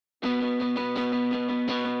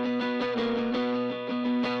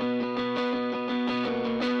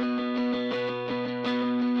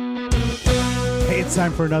It's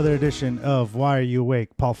time for another edition of Why Are You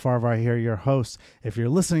Awake? Paul Farvar here, your host. If you're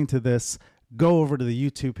listening to this, go over to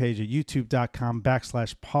the YouTube page at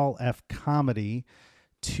youtube.com/PaulFComedy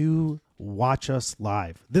to watch us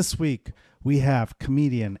live. This week, we have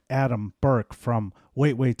comedian Adam Burke from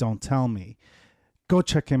Wait, Don't Tell Me. Go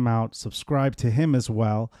check him out. Subscribe to him as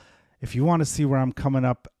well. If you want to see where I'm coming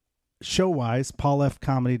up show-wise,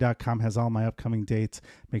 paulfcomedy.com has all my upcoming dates.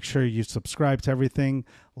 Make sure you subscribe to everything,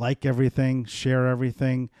 like everything, share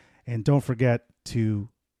everything, and don't forget to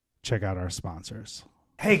check out our sponsors.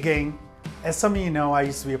 Hey gang, as some of you know, I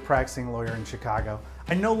used to be a practicing lawyer in Chicago.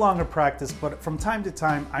 I no longer practice, but from time to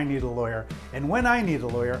time, I need a lawyer. And when I need a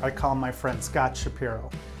lawyer, I call my friend Scott Shapiro.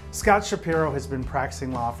 Scott Shapiro has been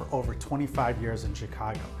practicing law for over 25 years in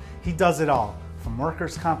Chicago. He does it all, from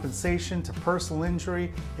workers' compensation to personal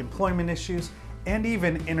injury, employment issues, and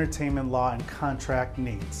even entertainment law and contract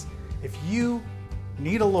needs. If you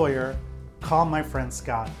need a lawyer, call my friend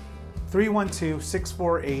Scott.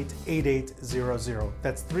 312-648-8800.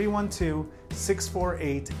 That's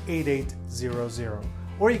 312-648-8800.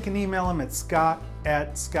 Or you can email him at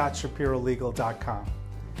scott@scottshapirolegal.com.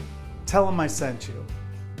 Tell him I sent you.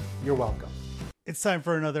 You're welcome. It's time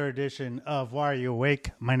for another edition of Why Are You Awake?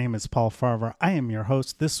 My name is Paul Farvar. I am your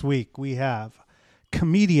host. This week we have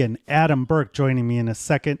comedian Adam Burke joining me in a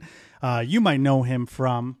second. You might know him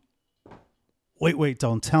from Wait,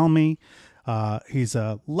 Don't Tell Me. He's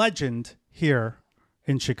a legend here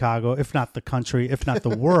in Chicago, if not the country, if not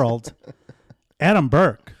the world. Adam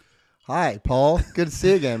Burke. Hi, Paul. Good to see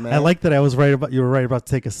you again, man. I like that you were right about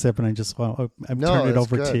to take a sip, and I just turned it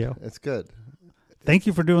over to you. It's good. Thank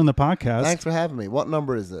you for doing the podcast. Thanks for having me. What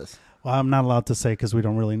number is this? Well, I'm not allowed to say because we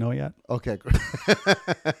don't really know yet. Okay, great.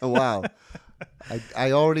 Wow.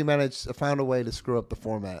 I already found a way to screw up the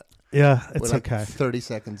format. Yeah, it's We're okay. 30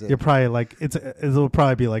 seconds in. You're probably like, it'll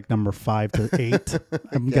probably be like number 5 to 8,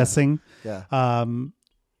 I'm guessing. Yeah.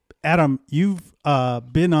 Adam, you've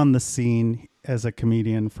been on the scene as a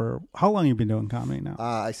comedian for, how long have you been doing comedy now?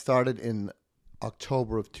 I started in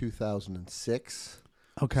October of 2006.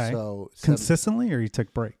 Okay. So consistently, or you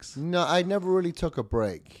took breaks? No, I never really took a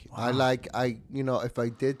break. Wow. If I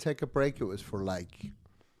did take a break, it was for a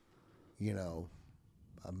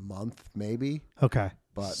month maybe. Okay.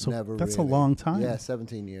 But so never that's really. A long time. Yeah,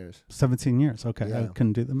 17 years. 17 years. Okay. Yeah. I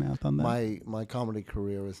couldn't do the math on that. My comedy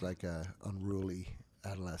career was like a unruly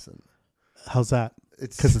adolescent. How's that?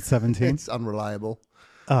 Because it's 17? It's unreliable.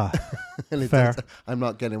 And fair. I'm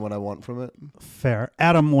not getting what I want from it. Fair.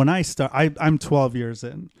 Adam, when I start, I'm 12 years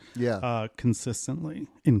in. Yeah. Consistently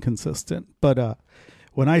inconsistent. But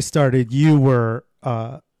when I started, you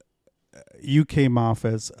came off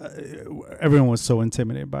as everyone was so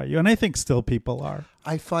intimidated by you, and I think still people are.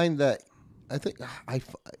 I find that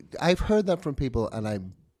I've heard that from people, and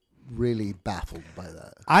I'm really baffled by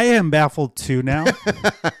that. I am baffled too now.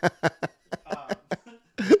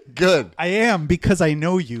 Good. I am, because I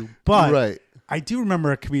know you, but right. I do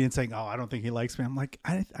remember a comedian saying, "Oh, I don't think he likes me." I'm like,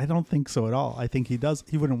 I don't think so at all. I think he does.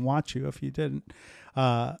 He wouldn't watch you if you didn't,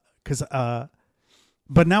 but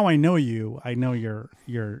now I know you. I know you're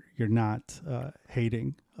not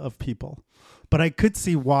hating of people, but I could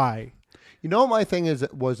see why. You know, my thing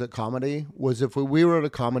was at comedy was if we were at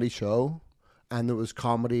a comedy show and there was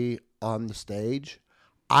comedy on the stage,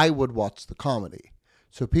 I would watch the comedy.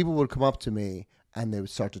 So people would come up to me and they would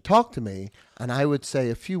start to talk to me, and I would say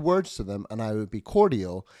a few words to them, and I would be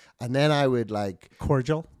cordial, and then I would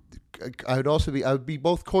cordial. I would be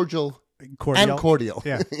both cordial. And cordial.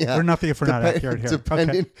 Yeah. Yeah. We're nothing if we're not accurate here.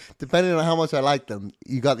 Depending on how much I like them,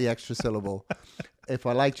 you got the extra syllable if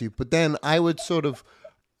I liked you. But then I would sort of,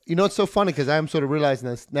 it's so funny because I'm sort of realizing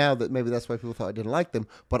this now that maybe that's why people thought I didn't like them.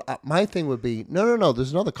 But my thing would be, no,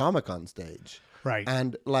 there's another comic on stage. Right.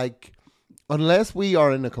 And unless we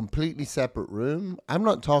are in a completely separate room, I'm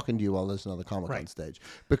not talking to you while there's another comic on stage,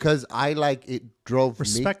 because it drove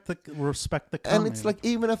respect me. Respect the comedy. And it's like,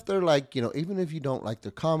 even if they're even if you don't like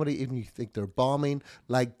their comedy, even if you think they're bombing,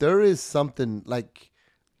 there is something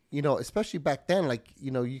especially back then,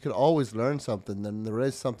 you could always learn something. Then there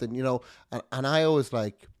is something, and I always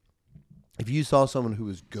if you saw someone who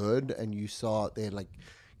was good and you saw they had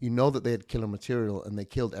that they had killer material and they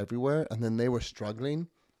killed everywhere and then they were struggling,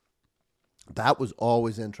 that was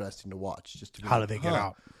always interesting to watch. Just to be how did they get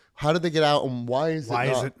out? How did they get out, and why is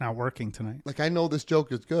it not working tonight? I know this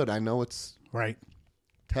joke is good. I know it's right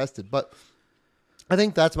tested, but I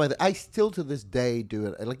think that's my thing. I still to this day do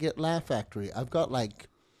it. At Laugh Factory, I've got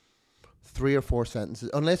 3 or 4 sentences,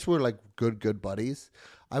 unless we're good buddies.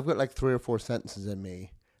 I've got 3 or 4 sentences in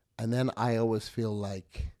me, and then I always feel I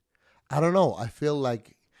don't know. I feel I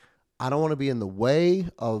don't want to be in the way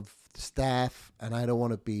of staff, and I don't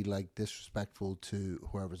want to be like disrespectful to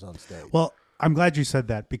whoever's on stage. Well, I'm glad you said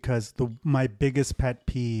that because my biggest pet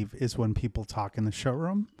peeve is when people talk in the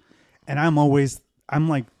showroom, and I'm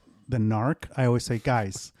like the narc. I always say,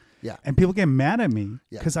 guys, yeah, and people get mad at me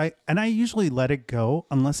because I usually let it go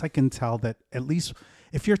unless I can tell that at least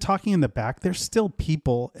if you're talking in the back, there's still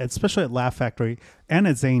people, especially at Laugh Factory and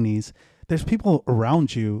at Zanies, there's people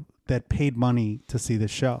around you that paid money to see the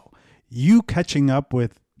show. You catching up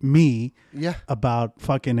with me about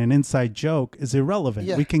fucking an inside joke is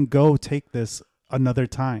irrelevant. We can go take this another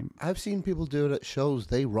time. I've seen people do it at shows.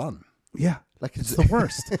 They run. Yeah. Like it's the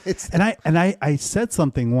worst. I said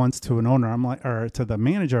something once to an owner, or to the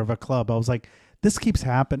manager of a club. I was like, this keeps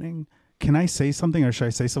happening. Can I say something or should I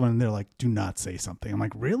say something? And they're like, do not say something. I'm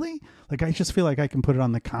like, really? Like, I just feel like I can put it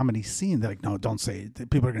on the comedy scene. They're like, no, don't say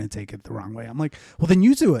it. People are going to take it the wrong way. I'm like, well, then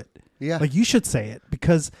you do it. Yeah. Like, you should say it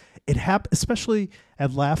because it happens, especially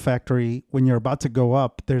at Laugh Factory, when you're about to go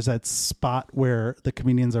up, there's that spot where the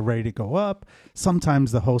comedians are ready to go up.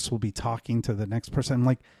 Sometimes the host will be talking to the next person. I'm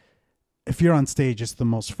like, if you're on stage, it's the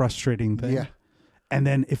most frustrating thing. Yeah. And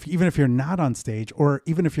then even if you're not on stage, or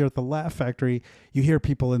even if you're at the Laugh Factory, you hear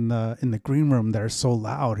people in the green room that are so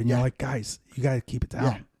loud, and you're like, guys, you got to keep it down.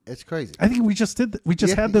 Yeah, it's crazy. I think we just did. We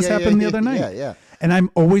just had this happen the other night. Yeah. And I'm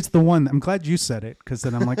always the one. I'm glad you said it because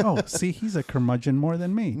then I'm like, oh, see, he's a curmudgeon more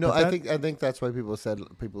than me. No, I think that's why people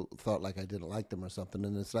thought like I didn't like them or something,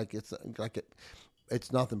 and it's like it's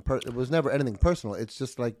nothing. It was never anything personal. It's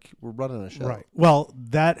just like we're running a show. Right. Well,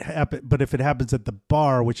 that happened. But if it happens at the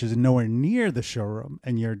bar, which is nowhere near the showroom,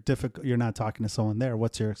 and you're not talking to someone there,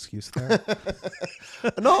 what's your excuse there?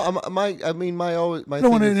 No, my I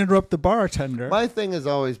don't want to interrupt the bartender. My thing has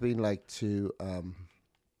always been like to,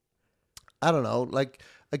 I don't know, like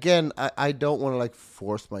again, I don't want to like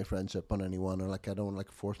force my friendship on anyone, or like I don't want to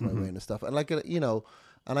like force my way into stuff, and like and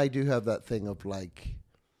I do have that thing of like,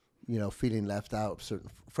 feeling left out of certain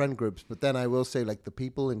friend groups. But then I will say, like, the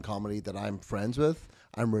people in comedy that I'm friends with,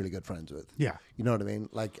 I'm really good friends with. Yeah. You know what I mean?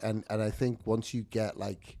 Like, and I think once you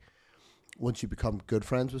become good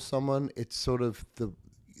friends with someone, it's sort of the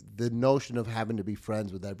notion of having to be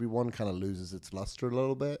friends with everyone kind of loses its luster a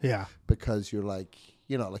little bit. Yeah. Because you're like,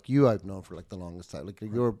 like you I've known for like the longest time. Like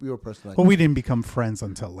you're a person like, well, we didn't become friends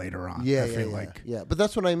until later on. Yeah, I feel like. Yeah. But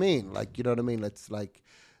that's what I mean. Like, you know what I mean? It's like,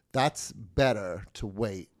 that's better to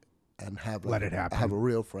wait and have let it happen. Have a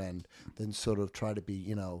real friend than sort of try to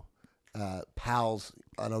be, pals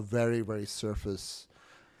on a very, very surface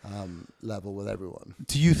level with everyone.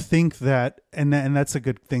 Do you think that, and that's a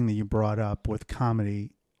good thing that you brought up with comedy,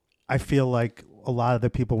 I feel like a lot of the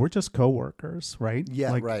people were just coworkers, right?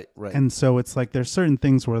 Yeah, like, right. And so it's like there's certain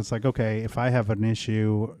things where it's like, okay, if I have an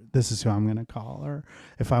issue, this is who I'm going to call, or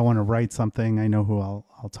if I want to write something, I know who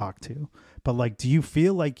I'll talk to. But like, do you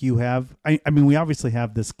feel like you have? I mean, we obviously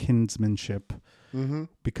have this kinsmanship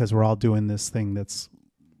because we're all doing this thing that's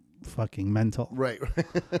fucking mental, right?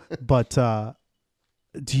 But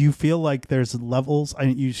do you feel like there's levels?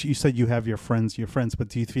 You said you have your friends, but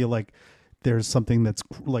do you feel like there's something that's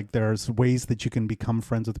like there's ways that you can become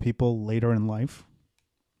friends with people later in life?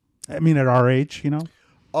 I mean, at our age,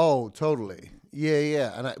 Oh, totally.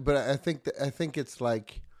 Yeah. But I think it's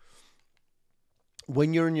like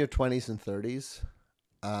when you're in your 20s and 30s,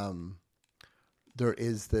 there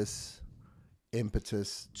is this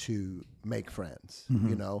impetus to make friends,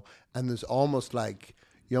 and there's almost like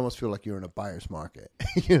you almost feel like you're in a buyer's market.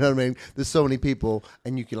 You know what I mean? There's so many people,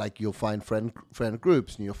 and you'll find friend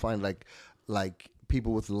groups, and you'll find like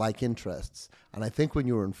people with like interests. And I think when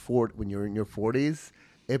you're in your 40s,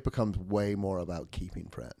 it becomes way more about keeping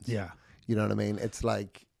friends. Yeah. You know what I mean? It's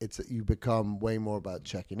like you become way more about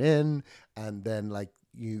checking in, and then like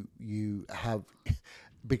you have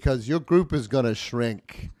because your group is gonna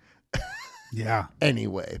shrink. Yeah.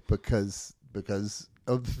 Anyway, because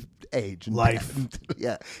of age and life.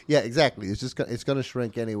 Yeah, exactly. It's gonna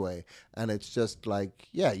shrink anyway, and it's just like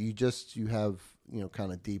you have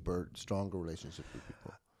kind of deeper, stronger relationships with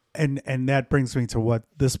people. And that brings me to what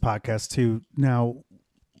this podcast too. Now,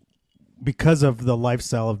 because of the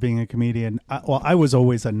lifestyle of being a comedian, I was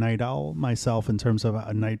always a night owl myself in terms of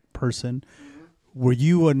a night person. Were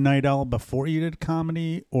you a night owl before you did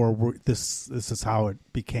comedy, or this is how it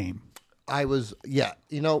became? I was,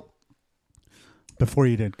 before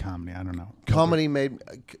you did comedy. I don't know. Comedy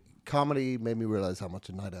made me realize how much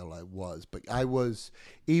a night owl I was. But I was,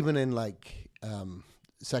 even in like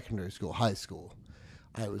secondary school, high school,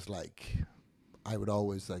 I was like, I would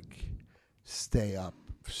always like stay up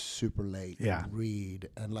super late and read,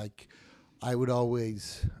 and like I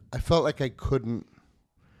felt like there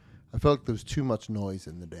was too much noise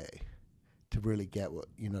in the day, to really get what,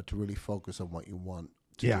 to really focus on what you want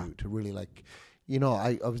to Yeah. do, to really like,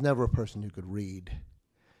 I was never a person who could read,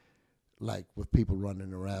 like with people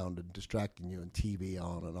running around and distracting you and TV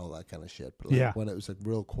on and all that kind of shit. But like when it was like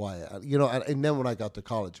real quiet, and then when I got to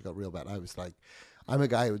college, it got real bad. I was like, I'm a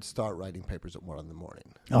guy who would start writing papers at 1 a.m.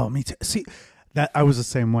 Oh, me too. See, that I was the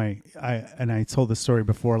same way. I told this story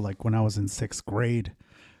before. Like when I was in 6th grade,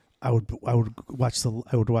 I would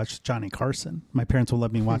watch Johnny Carson. My parents would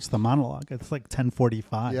let me watch the monologue. It's like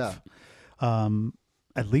 10:45. Yeah.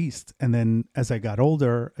 At least. And then as I got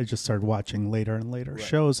older, I just started watching later and later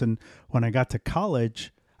shows. And when I got to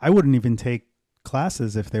college, I wouldn't even take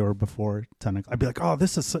classes if they were before 10 o'clock. I'd be like, oh,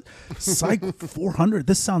 this is Psych 400.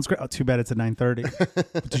 This sounds great. Oh, too bad it's at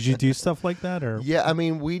 9:30. Did you do stuff like that? Or Yeah, I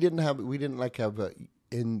mean, we didn't have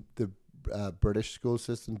in the British school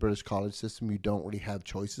system, British college system, you don't really have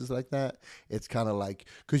choices like that. It's kind of like,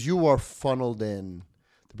 because you are funneled in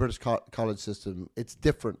the British college system. It's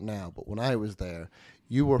different now, but when I was there,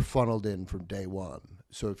 you were funneled in from day one.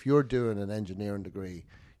 So if you're doing an engineering degree,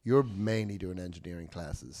 you're mainly doing engineering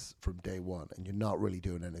classes from day one, and you're not really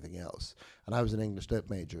doing anything else. And I was an English lit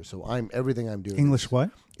major, so everything I'm doing. English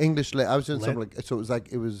what? English lit. I was doing something like, so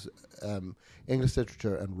it was English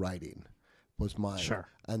literature and writing was mine. Sure.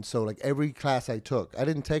 And so like every class I took, I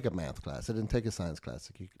didn't take a math class, I didn't take a science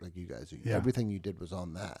class like you guys do. Yeah. Everything you did was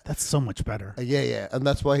on that. That's so much better. Yeah, and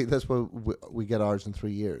that's why we get ours in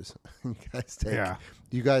 3 years. You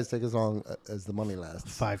guys take as long as the money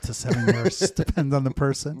lasts. 5 to 7 years depends on the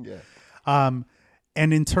person. Yeah.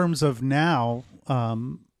 And in terms of now,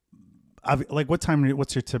 like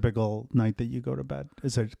what's your typical night that you go to bed?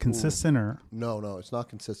 Is it consistent or? No, it's not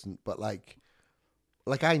consistent. But like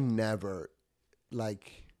I never,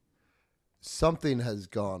 like, something has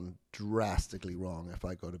gone drastically wrong if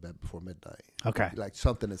I go to bed before midnight. Okay. Like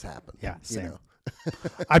something has happened. Yeah, same.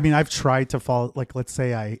 I mean, I've tried to fall, like, let's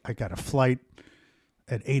say I got a flight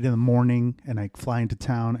at 8 a.m. and I fly into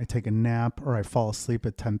town, I take a nap, or I fall asleep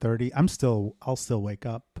at 10:30. I'll still wake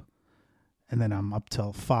up, and then I'm up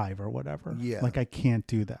till 5 or whatever. Yeah. Like I can't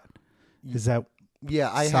do that. Is that?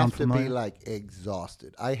 Yeah, I sound have to familiar? be like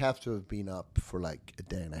exhausted. I have to have been up for like a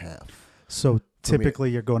day and a half. So typically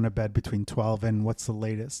you're going to bed between 12 and what's the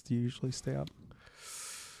latest you usually stay up?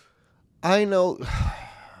 I know.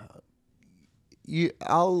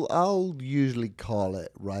 I'll usually call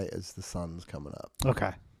it right as the sun's coming up.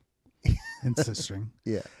 Okay. Interesting.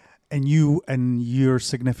 Yeah. And your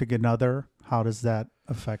significant other, how does that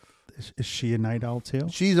affect? Is she a night owl too?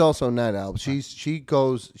 She's also a night owl. She's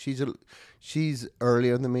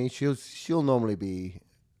earlier than me. She'll normally be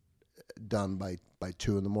done by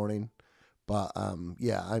 2 a.m. But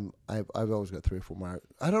I've always got 3 or 4 more.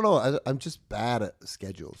 I don't know. I'm just bad at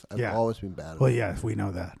schedules. I've always been bad at Well, yeah, we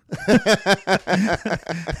know that.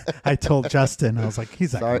 I told Justin, I was like,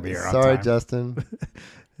 he's not going to be here on time. Sorry, Justin.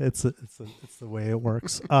 It's the way it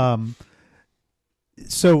works.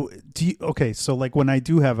 So so like when I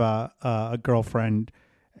do have a girlfriend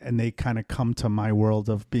and they kind of come to my world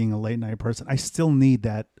of being a late night person, I still need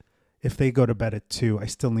that. If they go to bed at 2, I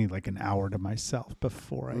still need like an hour to myself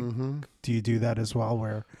before I. Mm-hmm. Do you do that as well?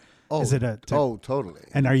 Where Oh, is it totally.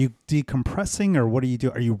 And are you decompressing, or what do you do?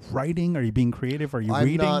 Are you writing? Are you being creative? Are you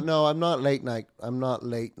reading? I'm not late night. I'm not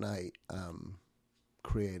late night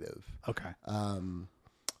creative. Okay.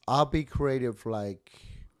 I'll be creative like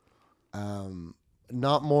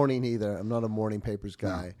not morning either. I'm not a morning papers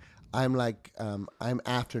guy. No. I'm like I'm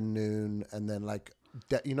afternoon, and then like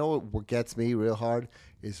you know what gets me real hard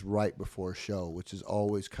is right before a show, which is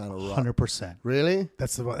always kind of rough. 100%. Really?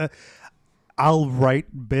 That's the. I'll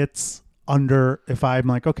write bits under if I'm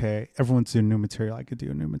like, okay, everyone's doing new material. I could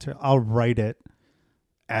do a new material. I'll write it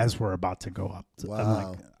as we're about to go up. Wow.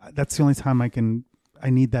 I'm like, that's the only time I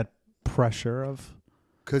need that pressure of.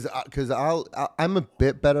 Because I'm a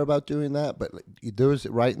bit better about doing that, but like, there was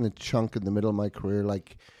right in the chunk in the middle of my career,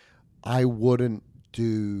 like I would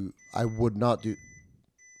not do.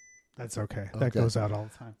 That's okay. That goes out all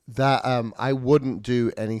the time. That I wouldn't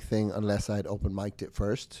do anything unless I'd open mic'd it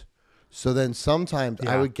first. So then sometimes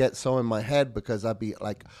I would get so in my head because I'd be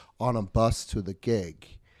like on a bus to the gig,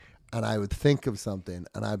 and I would think of something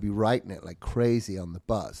and I'd be writing it like crazy on the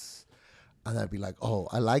bus. And I'd be like, oh,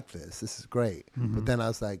 I like this. This is great. Mm-hmm. But then I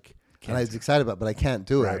was like, and I was excited about it, but I can't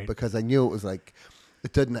do it because I knew it was like,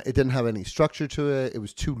 it didn't have any structure to it. It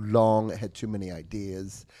was too long. It had too many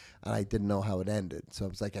ideas, and I didn't know how it ended. So I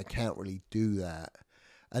was like, I can't really do that.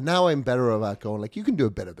 And now I'm better about going like, you can do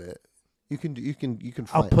a bit of it. You can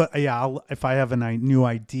find. If I have a new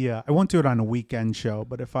idea, I won't do it on a weekend show,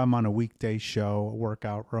 but if I'm on a weekday show, a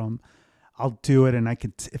workout room, I'll do it, and I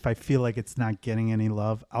can if I feel like it's not getting any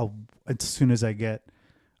love, I'll as soon as I get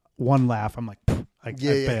one laugh, I'm like, I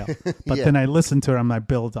bail. But then I listen to it, I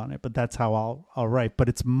build on it. But that's how I'll write. But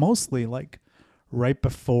it's mostly like right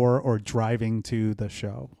before or driving to the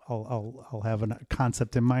show. I'll have a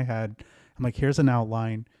concept in my head. I'm like, here's an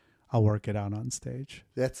outline. I'll work it out on stage.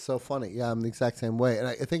 That's so funny. Yeah, I'm the exact same way. And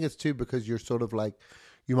I think it's too because you're sort of like,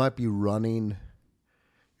 you might be running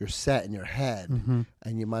your set in your head,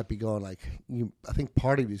 and you might be going like, I think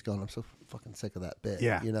part of you's going, I'm so fucking sick of that bit,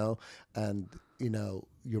 you know? And, you know,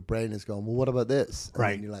 your brain is going, well, what about this? And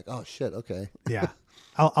then you're like, oh shit, okay. Yeah.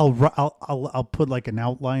 I'll put like an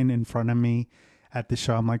outline in front of me at the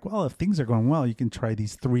show. I'm like, well, if things are going well, you can try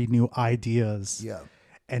these 3 new ideas. Yeah.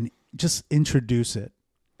 And just introduce it.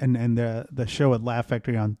 And the show at Laugh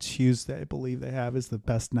Factory on Tuesday, I believe they have, is the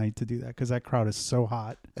best night to do that because that crowd is so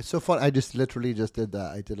hot. It's so fun. I just literally just did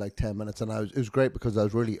that. I did like 10 minutes, and it was great because I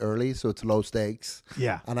was really early, so it's low stakes.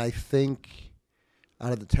 Yeah. And I think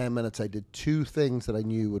out of the 10 minutes, I did 2 things that I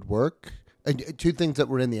knew would work, and 2 things that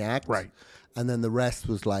were in the act. Right. And then the rest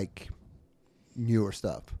was like newer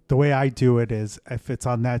stuff. The way I do it is if it's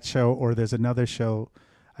on that show or there's another show,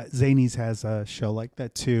 Zanies has a show like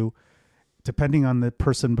that too. Depending on the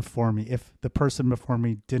person before me, if the person before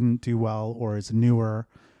me didn't do well or is newer,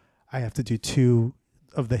 I have to do 2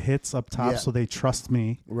 of the hits up top so they trust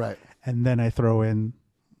me. Right. And then I throw in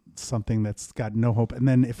something that's got no hope. And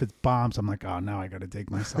then if it bombs, I'm like, oh, now I got to dig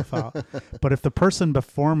myself out. But if the person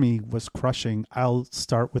before me was crushing, I'll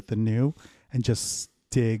start with the new and just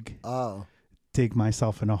dig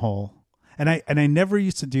myself in a hole. And I never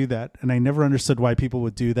used to do that. And I never understood why people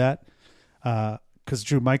would do that. Because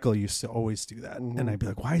Drew Michael used to always do that. And I'd be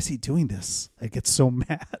like, why is he doing this? I get so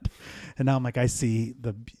mad. And now I'm like, I see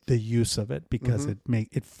the use of it because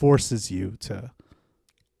it forces you to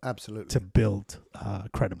build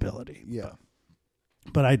credibility. Yeah.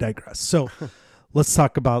 But I digress. So let's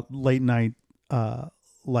talk about late night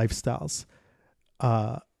lifestyles.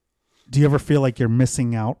 Do you ever feel like you're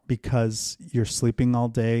missing out because you're sleeping all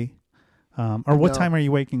day? Or what time are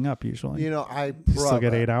you waking up usually? You know, I still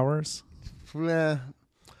get 8 hours.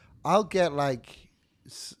 I'll get like,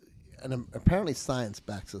 and apparently science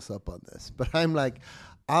backs us up on this, but I'm like,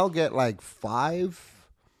 I'll get like 5.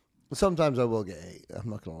 Sometimes I will get 8. I'm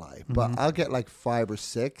not gonna lie, but I'll get like 5 or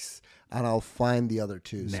 6, and I'll find the other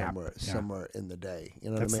 2 somewhere in the day. You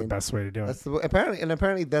know what I mean? That's the best way to do it.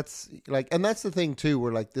 Apparently that's like, and that's the thing too.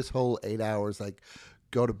 Where like this whole 8 hours, like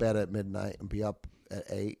go to bed at midnight and be up at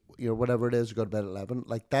 8, you know, whatever it is, go to bed at 11.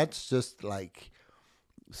 Like that's just like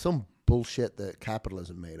some bullshit that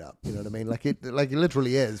capitalism made up. You know what I mean? Like it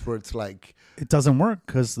literally is, where it's like it doesn't work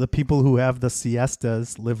because the people who have the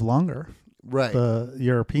siestas live longer. Right. The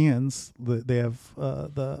Europeans, they have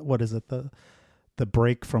the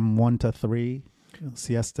break from 1 to 3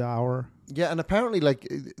 siesta hour. Yeah, and apparently, like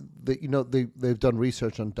they've done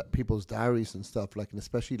research on people's diaries and stuff, like, and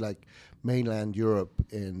especially like mainland Europe,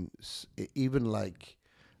 in even like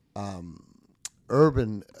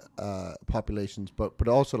urban populations, but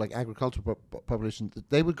also like agricultural populations.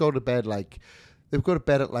 They would go to bed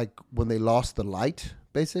at like when they lost the light,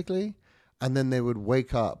 basically, and then they would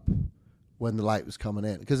wake up when the light was coming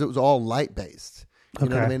in, because it was all light based. You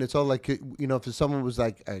know what I mean? It's all like, you know, if someone was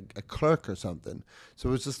like a clerk or something. So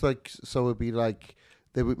it was just like, so it'd be like,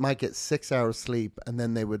 might get 6 hours sleep, and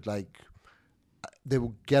then they would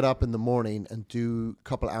get up in the morning and do a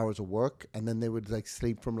couple hours of work, and then they would like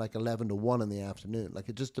sleep from like 11 to 1 in the afternoon. Like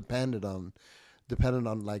it just depended on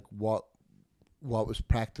like what was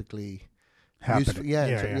practically happening.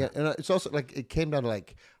 Yeah. And it's also like, it came down to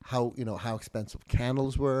like how expensive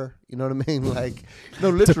candles were. You know what I mean? Like,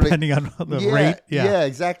 no, literally depending on the rate. Yeah,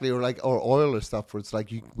 exactly. Or oil or stuff where it's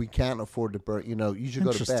like we can't afford to burn. You know, you should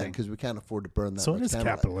go to bed because we can't afford to burn that. So it is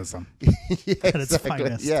capitalism. Yeah, at its exactly.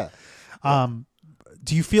 finest. Yeah.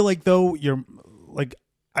 Do you feel like though you're like,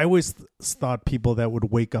 I always thought people that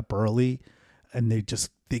would wake up early and they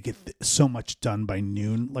get so much done by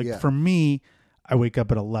noon. Like for me, I wake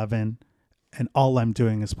up at 11. And all I'm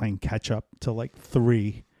doing is playing catch up till like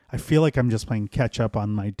 3. I feel like I'm just playing catch up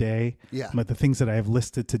on my day. Yeah. But the things that I have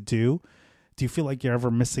listed to do. Do you feel like you're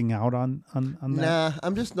ever missing out on that? Nah,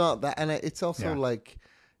 I'm just not that. And it's also like,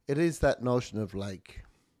 it is that notion of like,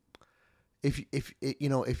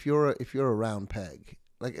 if you're a round peg,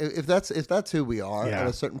 like if that's who we are at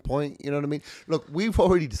a certain point, you know what I mean? Look, we've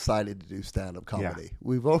already decided to do stand-up comedy. Yeah.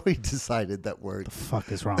 We've already decided that we're... The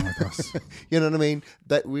fuck is wrong with us? You know what I mean?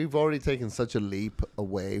 That we've already taken such a leap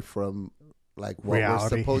away from like what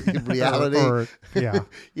reality. we're supposed to... Reality.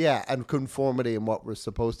 Yeah, and conformity and what we're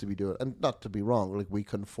supposed to be doing. And not to be wrong, like we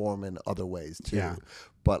conform in other ways too. Yeah.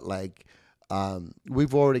 But like...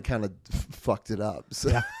 we've already kind of fucked it up. So,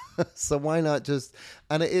 Yeah. so why not just?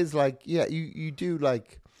 And it is like, yeah, you do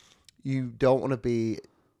like, you don't want to be,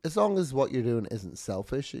 as long as what you're doing isn't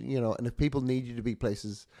selfish, you know. And if people need you to be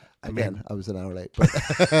places, again, I was an hour late, but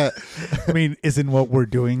I mean, isn't what we're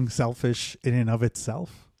doing selfish in and of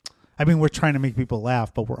itself? I mean, we're trying to make people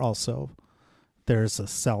laugh, but we're also, there's a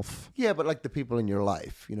self. yeah, but like the people in your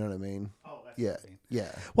life, you know what I mean? Oh, that's Yeah,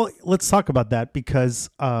 yeah, Well, let's talk about that because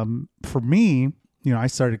for me, you know, I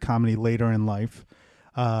started comedy later in life,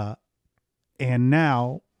 and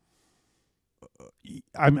now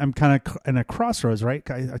I'm kind of in a crossroads, right?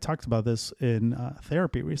 I talked about this in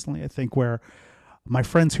therapy recently, I think, where my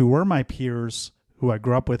friends who were my peers, who I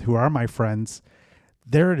grew up with, who are my friends,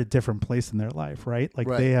 they're at a different place in their life, right? Like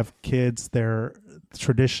they have kids, they're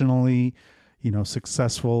traditionally, you know,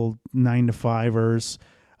 successful 9-to-5ers.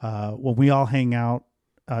 When we all hang out,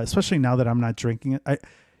 especially now that I'm not drinking it,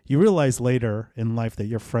 you realize later in life that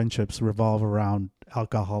your friendships revolve around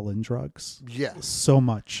alcohol and drugs. yeah, So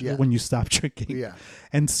much when you stop drinking. yeah.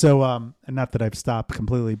 And so, and not that I've stopped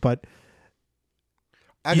completely, but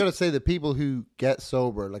I gotta say, the people who get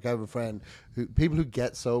sober, like I have a friend, people who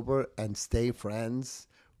get sober and stay friends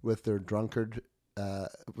with their drunkard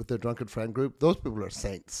friend group, those people are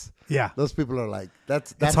saints. yeah, Those people are like,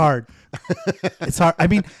 that's it's hard. It's hard. I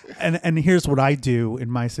mean, and here's what I do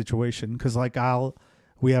in my situation. Cause like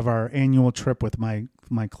we have our annual trip with my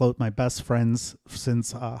best friends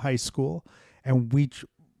since high school. And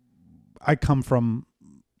I come from,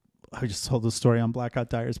 I just told the story on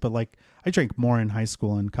Blackout Diaries, but like I drank more in high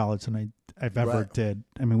school and college than I've ever did.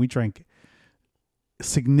 I mean, we drank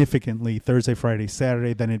significantly Thursday, Friday,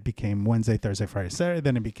 Saturday, then it became Wednesday, Thursday, Friday, Saturday,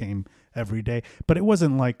 then it became every day. But it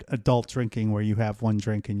wasn't like adult drinking where you have one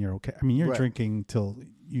drink and you're okay. I mean, you're drinking till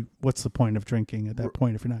what's the point of drinking at that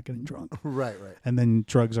point if you're not getting drunk? Right. And then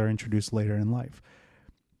drugs are introduced later in life.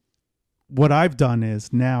 What I've done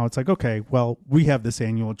is now it's like, okay, well, we have this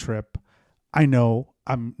annual trip. I know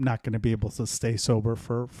I'm not going to be able to stay sober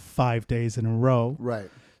for 5 days in a row. Right.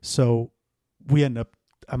 So we end up,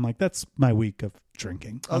 I'm like, that's my week of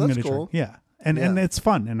drinking. Oh, I'm that's gonna cool. drink. Yeah. And it's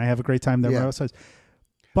fun and I have a great time there. Yeah.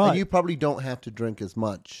 But and you probably don't have to drink as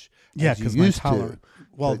much yeah, as you because my used to. tolerance.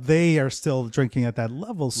 Well, they are still drinking at that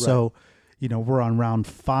level. So, you know, we're on round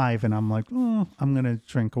 5 and I'm like, I'm going to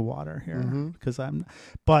drink a water here because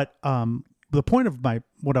but the point of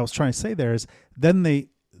what I was trying to say there is then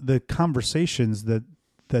the conversations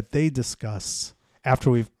that they discuss after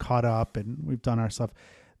we've caught up and we've done our stuff,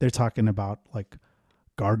 they're talking about like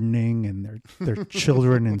gardening and their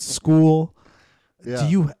children in school. Yeah.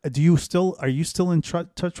 Are you still in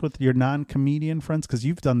touch with your non-comedian friends? Because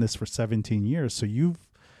you've done this for 17 years, so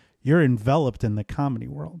you're enveloped in the comedy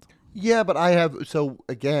world. Yeah, but I have. So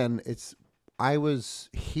again, I was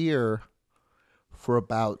here for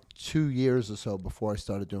about 2 years or so before I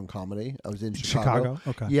started doing comedy. I was in Chicago.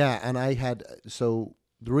 Okay. Yeah, and I had so.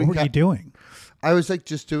 What were you doing? I was like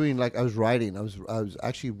just doing like I was writing. I was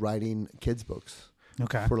actually writing kids books.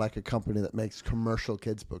 Okay. For like a company that makes commercial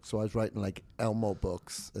kids books. So I was writing like Elmo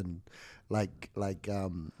books and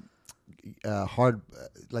hard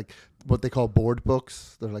like what they call board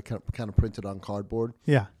books. They're like kind of printed on cardboard.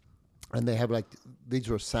 Yeah. And they have like these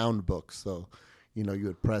were sound books. So you know you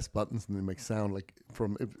would press buttons and they make sound like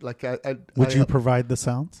from like I Would you provide the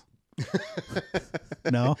sounds?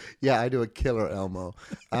 No. Yeah, I do a killer Elmo.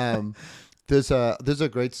 There's a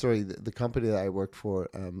great story. The company that I worked for.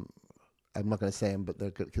 I'm not going to say them, but they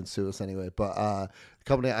can sue us anyway. But the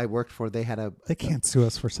company I worked for, they can't sue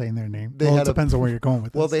us for saying their name. It depends on where you're going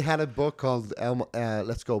with this. Well, they had a book called Elmo.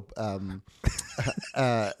 Let's go.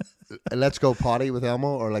 Let's go potty with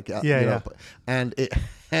Elmo, or like you know, and it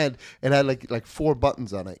had like 4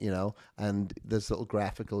 buttons on it, you know, and there's little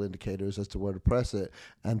graphical indicators as to where to press it.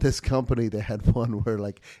 And this company, they had one where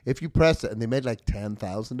like if you press it, and they made like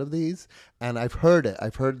 10,000 of these. And I've heard it.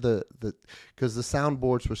 I've heard the because the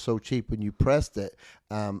soundboards were so cheap when you pressed it.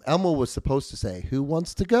 Elmo was supposed to say, "Who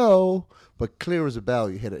wants to go?" But clear as a bell,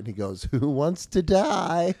 you hit it, and he goes, "Who wants to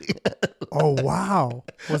die?" Oh wow!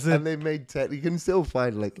 Was it? And they made 10. You can still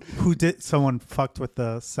find like who did someone fucked with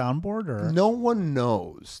the soundboard or no one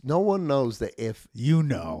knows. No one knows that if you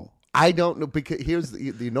know. I don't know because here's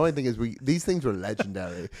the annoying thing is these things were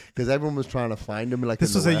legendary because everyone was trying to find them. Like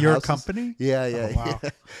this was at your company. Yeah. Oh, wow. Yeah.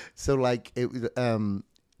 So like it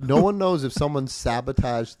no one knows if someone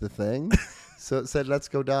sabotaged the thing. So it said, "Let's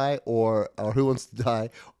go die," or "Who wants to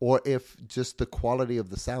die," or if just the quality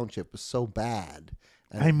of the sound chip was so bad.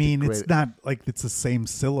 I mean, it's not like it's the same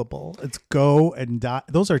syllable. It's go and die.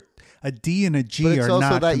 Those are a D and a G but it's are also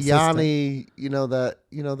not that consistent. Yanni, you know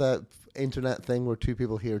that internet thing where two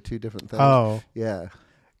people hear two different things. Oh, Yeah.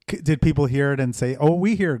 did people hear it and say, "Oh,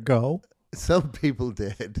 we hear go"? Some people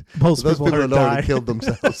did. Most Those people people heard had already die. killed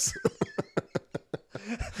themselves.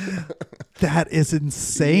 That is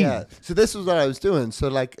insane. Yeah. So this was what I was doing.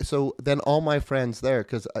 So then all my friends there,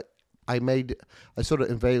 because I sort of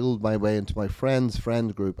inveigled my way into my friend's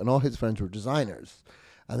friend group, and all his friends were designers.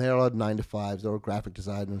 And they all had 9-to-5s. They were graphic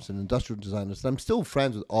designers and industrial designers. And I'm still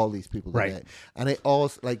friends with all these people today. Right. And it all,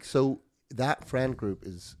 like, so that friend group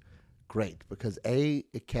is great because A,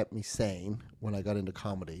 it kept me sane when I got into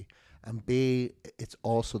comedy. And B, it's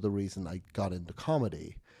also the reason I got into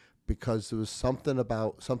comedy because there was something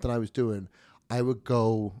about something I was doing. I would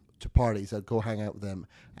go to parties. I'd go hang out with them.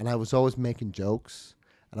 And I was always making jokes.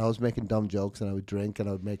 And I was making dumb jokes. And I would drink and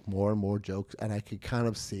I would make more and more jokes. And I could kind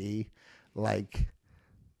of see, like...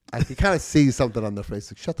 I could kind of see something on their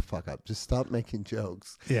face, like, shut the fuck up. Just stop making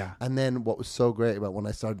jokes. Yeah. And then what was so great about when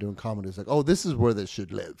I started doing comedy was like, oh, this is where this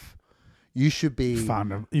should live. You should be...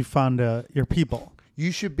 You found your people.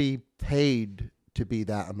 You should be paid to be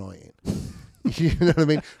that annoying. You know what I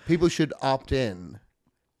mean? People should opt in.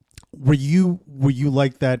 Were you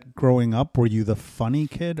like that growing up? Were you the funny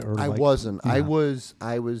kid? Or I wasn't. Yeah. I was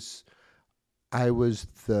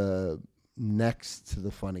the next to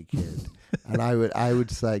the funny kid. And I would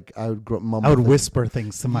mumble. I would whisper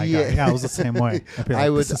things to my guy. Yeah, I was the same way. I'd be like,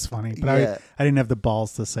 this is funny. But I didn't have the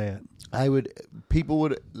balls to say it. People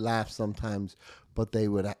would laugh sometimes, but they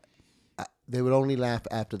would only laugh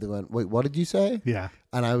after they went, wait, what did you say? Yeah.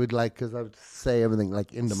 And I would because I would say everything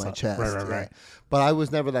like into my chest. Right. Yeah. But I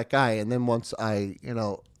was never that guy. And then once I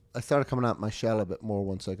started coming out my shell a bit more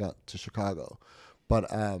once I got to Chicago. But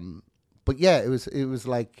yeah, it was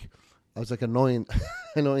like, I was like annoying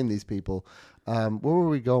these people. Where were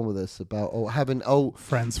we going with this? About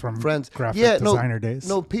friends from graphic designer days.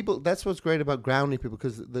 No, people. That's what's great about grounding people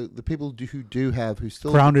because the people who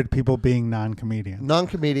still grounded people being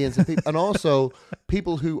non-comedians and and also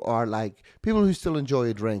people who are like people who still enjoy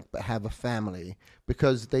a drink but have a family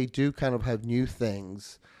because they do kind of have new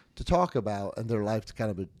things to talk about and their life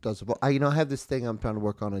kind of does. I have this thing I'm trying to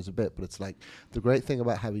work on as a bit, but it's like the great thing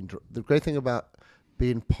about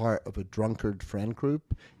being part of a drunkard friend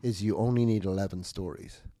group is you only need 11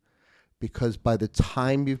 stories because by the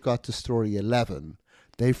time you've got to story 11,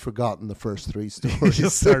 they've forgotten the first 3 stories. You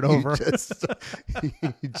just start over.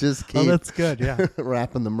 You just keep that's good. Yeah.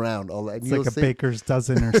 wrapping them around. All that. It's like a baker's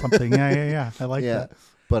dozen or something. Yeah. I like that.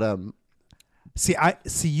 But see,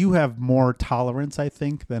 you have more tolerance, I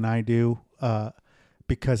think, than I do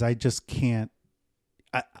because I just can't.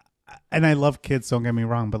 And I love kids, don't get me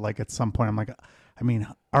wrong, but like at some point I'm like, I mean,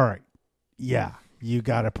 all right, yeah, you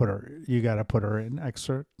gotta put her in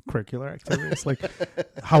extracurricular activities. Like,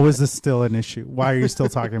 how is this still an issue? Why are you still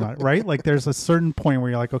talking about it? Right? Like, there's a certain point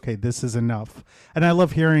where you're like, okay, this is enough. And I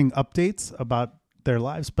love hearing updates about their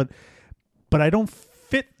lives, but I don't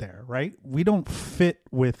fit there. Right? We don't fit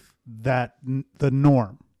with the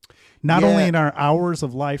norm. Not only in our hours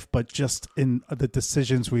of life, but just in the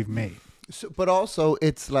decisions we've made. So, but also,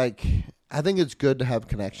 it's like I think it's good to have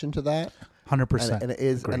connection to that. 100%. And it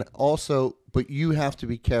is. Agreed. And also, but you have to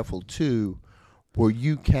be careful too, where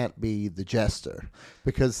you can't be the jester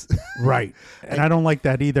because. Right. And I don't like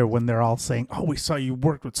that either when they're all saying, oh, we saw you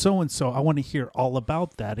worked with so-and-so. I want to hear all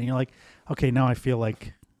about that. And you're like, okay, now I feel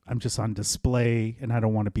like I'm just on display and I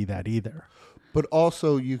don't want to be that either. But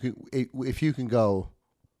also if you can go,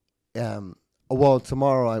 well,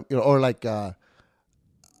 tomorrow, or like,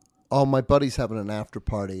 oh, my buddy's having an after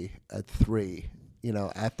party at 3:00.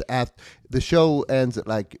 After the show ends at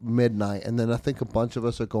like midnight, and then I think a bunch of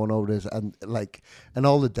us are going over this, and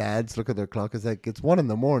all the dads look at their clock. It's like it's 1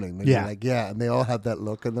 a.m. And yeah, like and they all have that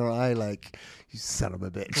look in their eye, like you son of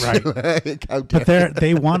a bitch, right? But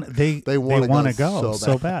they want to go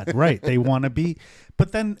so bad, right? They want to be,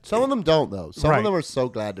 but then some of them don't though. Some of them are so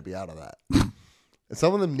glad to be out of that.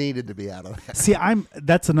 Some of them needed to be out of that. See,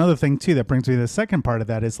 that's another thing too that brings me to the second part of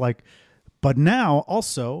that is like, but now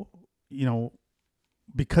also,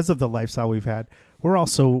 because of the lifestyle we've had, we're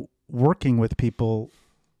also working with people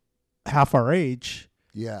half our age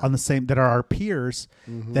on the same, that are our peers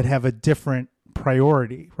that have a different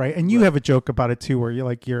priority. Right. And you have a joke about it too, where you're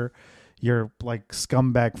like, your like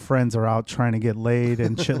scumbag friends are out trying to get laid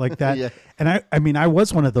and shit like that. And I mean, I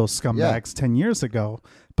was one of those scumbags 10 years ago,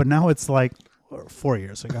 but now it's like 4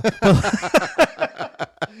 years ago.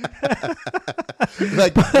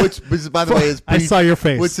 Which by the way is I saw your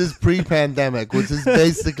face, which is pre-pandemic, which is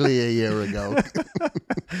basically a year ago.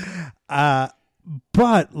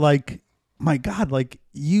 But like, my God, like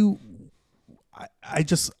I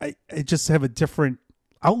just have a different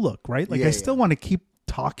outlook, right? Like I still want to keep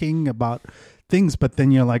talking about things, but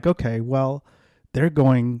then you're like, okay, well, they're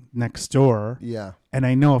going next door. Yeah. And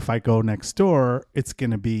I know if I go next door,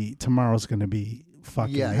 tomorrow's going to be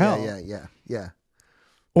fucking hell. Yeah.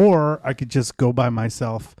 Or I could just go by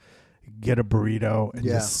myself, get a burrito, and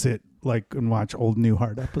just sit and watch old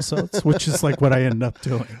Newhart episodes, which is like what I end up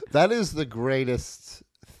doing. That is the greatest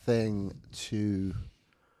thing to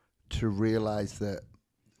realize, that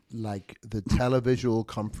like the televisual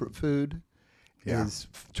comfort food is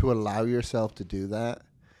to allow yourself to do that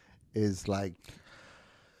is like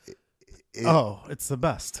it's the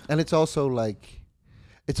best. And it's also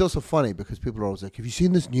funny because people are always like, have you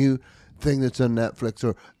seen this new thing that's on Netflix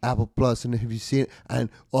or Apple Plus, and have you seen it? And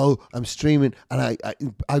I'm streaming, and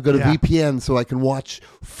I've got a VPN so I can watch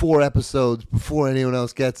 4 episodes before anyone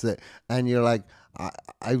else gets it. And you're like,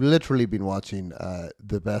 I've literally been watching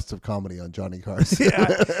the best of comedy on Johnny Carson.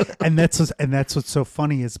 and that's what's so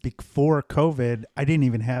funny is before COVID, I didn't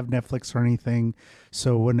even have Netflix or anything.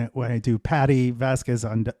 So when I do Patty Vasquez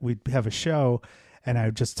we'd have a show, and I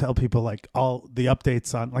would just tell people like all the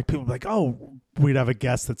updates on, like, people like, oh, we'd have a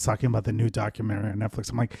guest that's talking about the new documentary on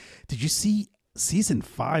Netflix. I'm like, did you see season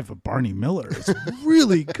 5 of Barney Miller? It's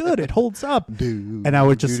really good. It holds up. And I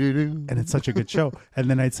would just, and it's such a good show. And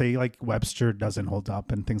then I'd say like Webster doesn't hold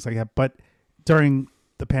up and things like that. But during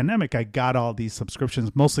the pandemic, I got all these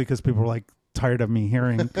subscriptions, mostly because people were like tired of me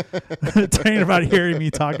hearing me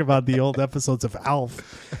talk about the old episodes of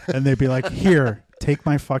Alf. And they'd be like, here, take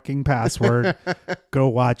my fucking password, go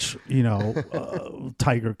watch,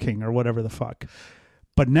 Tiger King or whatever the fuck.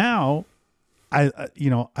 But now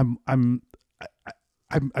I'm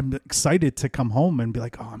excited to come home and be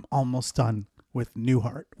like, oh, I'm almost done with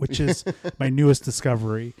Newhart, which is my newest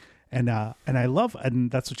discovery. And I love it, and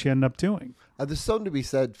that's what you end up doing. There's something to be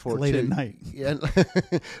said for late too. At night. Yeah,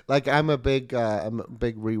 like I'm a big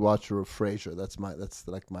rewatcher of Frasier. That's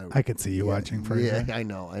like my. I can see you watching Frasier. Yeah, I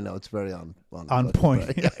know. It's very on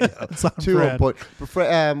point. It's on too on point.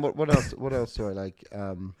 But what else? What else do I like?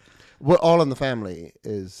 All in the Family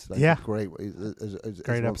is like great.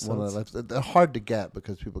 Great episodes. They're hard to get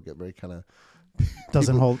because people get very kind of.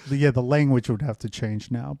 Doesn't hold. The language would have to change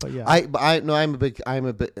now, but yeah. I'm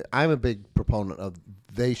a big proponent of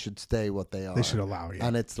they should stay what they are. They should allow you.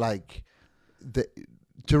 And it's like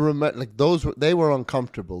to remember, like they were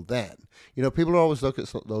uncomfortable then. People always look at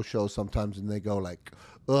those shows sometimes and they go like,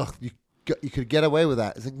 ugh, you could get away with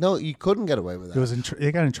that. It's like, no, you couldn't get away with that.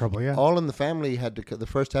 They got in trouble. Yeah. All in the Family the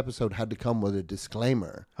first episode had to come with a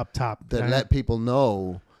disclaimer up top that let people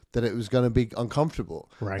know that it was going to be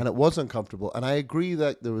uncomfortable, right? And it was uncomfortable. And I agree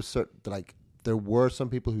that there was there were some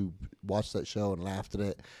people who watched that show and laughed at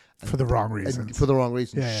it for the wrong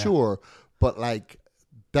reasons. Sure, but like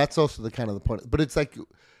that's also the kind of the point. But it's like,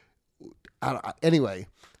 anyway,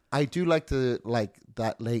 I do like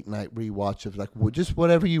that late night rewatch of like just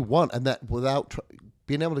whatever you want, and that without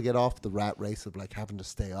being able to get off the rat race of like having to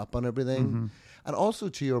stay up on everything. Mm-hmm. And also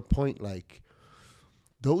to your point, like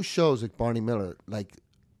those shows like Barney Miller, like.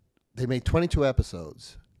 They made 22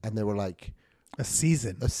 episodes, and they were like a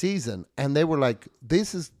season, and they were like,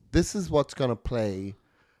 this is what's going to play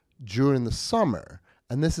during the summer,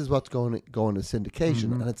 and this is what's going to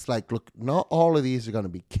syndication. Mm-hmm. And it's like, look, not all of these are going to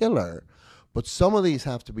be killer, but some of these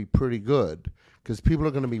have to be pretty good because people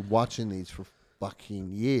are going to be watching these for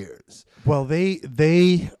fucking years. Well, the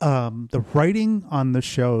writing on the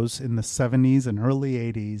shows in the 70s and early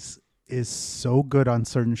 80s is so good on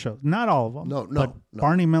certain shows. Not all of them. No.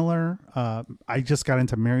 Barney Miller. I just got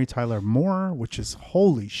into Mary Tyler Moore, which is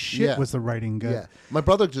holy shit. Was the writing good? Yeah, my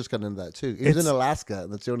brother just got into that too. He was in Alaska.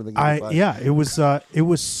 And that's the only thing. It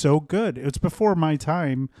was so good. It was before my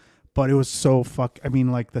time, but it was so I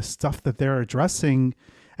mean, like the stuff that they're addressing,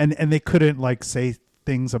 and they couldn't like say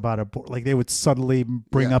things about like they would subtly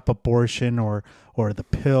bring up abortion or the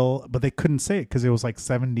pill, but they couldn't say it because it was like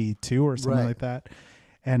 72 or something like that.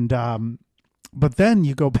 And but then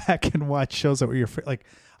you go back and watch shows that were like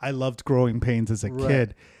I loved Growing Pains as a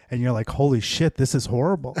kid, and you're like, holy shit, this is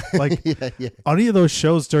horrible. Like any of those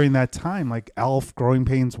shows during that time, like Alf, Growing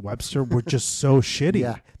Pains, Webster, were just so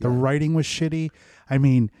shitty. The writing was shitty. I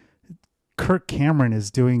mean, Kirk Cameron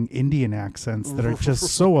is doing Indian accents that are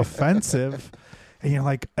just so offensive. And you're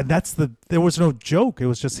like, there was no joke. It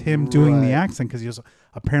was just him doing the accent because he was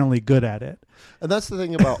apparently good at it. And that's the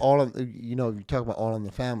thing about you talk about All in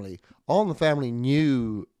the Family. All in the Family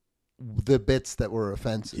knew the bits that were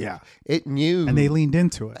offensive. Yeah. It knew. And they leaned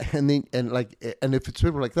into it. And if it's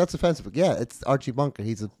people like, that's offensive. But yeah, it's Archie Bunker.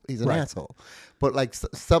 He's an asshole. But like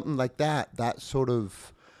something like that sort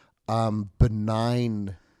of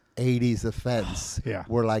benign '80s offense. Yeah.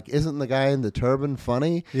 Where like, isn't the guy in the turban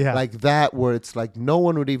funny? Yeah. Like that, where it's like no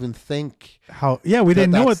one would even think. We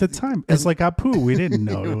didn't know at that's- the time. It's like Apu. We didn't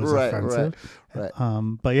know it was Right, offensive.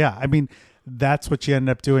 right. But yeah, I mean, that's what you end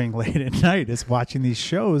up doing late at night is watching these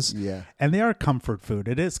shows. Yeah. And they are comfort food.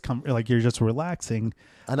 It is like you're just relaxing.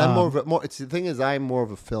 And I'm it's the thing is, I'm more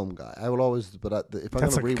of a film guy. I will always, but if I'm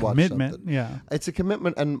That's going a to rewatch commitment. something, Yeah. it's a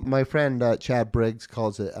commitment. And my friend Chad Briggs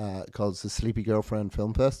calls the Sleepy Girlfriend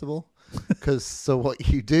Film Festival, because so what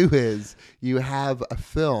you do is you have a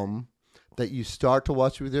film that you start to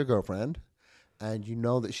watch with your girlfriend, and you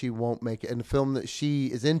know that she won't make it, and a film that she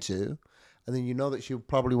is into, and then you know that she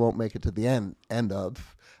probably won't make it to the end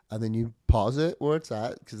of, and then you pause it where it's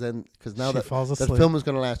at, because now that film is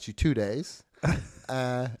going to last you 2 days.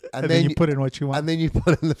 And then you put in what you want. And then you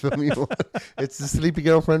put in the film you want. It's the Sleepy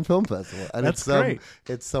Girlfriend Film Festival. And That's great.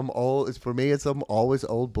 For me, it's some always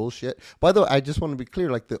old bullshit. By the way, I just want to be clear,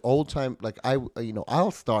 like the old time, like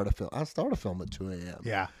I'll start a film at 2 a.m.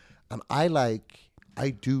 Yeah. And I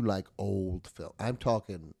do like old film. I'm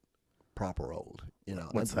talking proper old,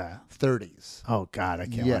 What's that? 30s. Oh God, I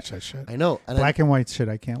can't watch that shit. I know. And Black and white shit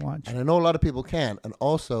I can't watch. And I know a lot of people can. And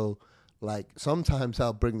also, like, sometimes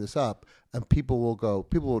I'll bring this up and people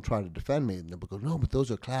will try to defend me and they'll go, no, but those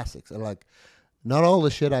are classics. And like, not all the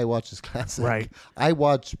shit I watch is classic. Right. I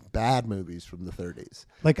watch bad movies from the 30s.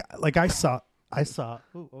 Like I saw,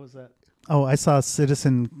 ooh, what was that? Oh, I saw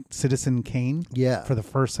Citizen Kane. Yeah. For the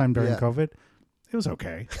first time during Yeah. COVID. It was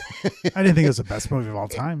okay. I didn't think it was the best movie of all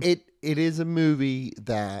time. It is a movie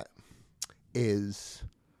that is,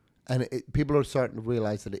 and people are starting to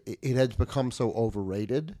realize that it has become so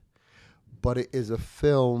overrated. But it is a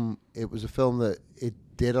film. It was a film that it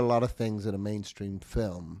did a lot of things in a mainstream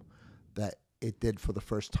film that it did for the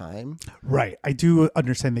first time. Right. I do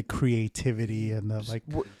understand the creativity and the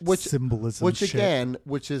symbolism.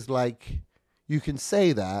 Which is like, you can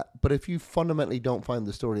say that, but if you fundamentally don't find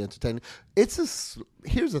the story entertaining,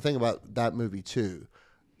 here's the thing about that movie too,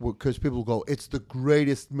 because people go, it's the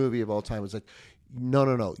greatest movie of all time. It's like,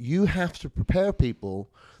 no. You have to prepare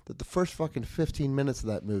people that the first fucking 15 minutes of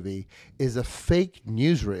that movie is a fake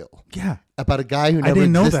newsreel. Yeah. About a guy who never I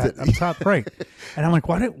didn't know existed. that. I'm top right. And I'm like,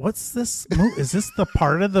 what's this? Is this the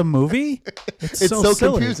part of the movie? It's so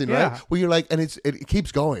silly. confusing, yeah. right? Where you're like, and it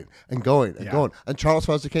keeps going and going and going. And Charles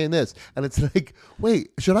Foster Kane this. And it's like, wait,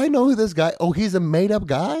 should I know who this guy? Oh, he's a made up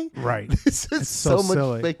guy? Right. This is so much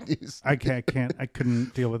silly. fake news. I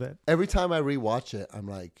couldn't deal with it. Every time I rewatch it, I'm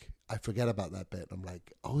like, I forget about that bit. I'm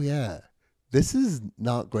like, oh yeah. This is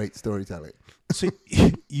not great storytelling. So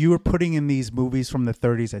you were putting in these movies from the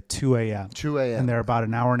 30s at 2 a.m. 2 a.m. And they're about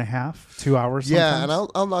an hour and a half, 2 hours sometimes? Yeah, and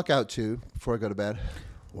I'll knock out 2 before I go to bed.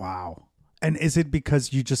 Wow. And is it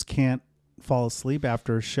because you just can't fall asleep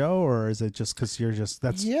after a show, or is it just because you're just,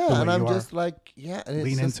 that's the way and I'm you are? just like, yeah, and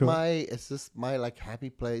it's just my like happy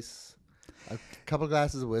place. A couple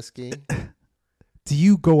glasses of whiskey. Do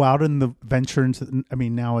you go out in the venture into, I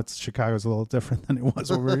mean, now Chicago's a little different than it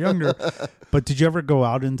was when we were younger, but did you ever go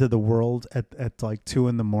out into the world at like 2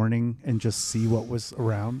 a.m. and just see what was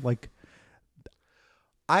around? Like,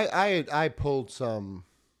 I pulled some,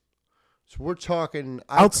 so we're talking.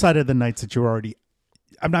 Outside of the nights that you're already,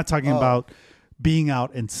 I'm not talking about being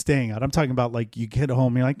out and staying out. I'm talking about like you get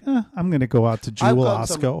home, you're like, I'm going to go out to Jewel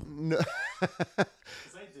Osco.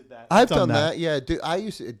 I've done that. Yeah. Dude, I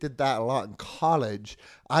did that a lot in college.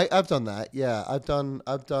 I've done that. Yeah. I've done,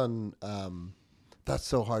 that's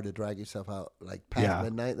so hard to drag yourself out like past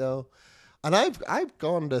midnight though. And I've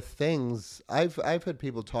gone to things. I've had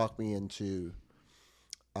people talk me into,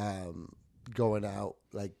 going out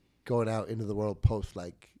into the world post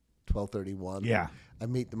like 12:31. Yeah. I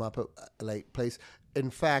meet them up at a late place. In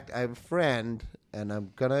fact, I have a friend, and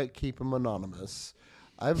I'm gonna keep him anonymous.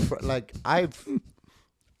 I've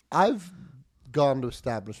gone to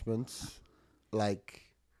establishments like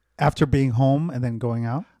after being home and then going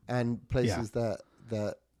out and places that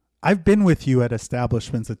I've been with you at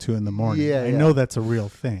establishments at 2 a.m. Yeah, I know that's a real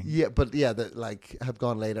thing. Yeah, but that like have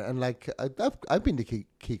gone later, and like I've been to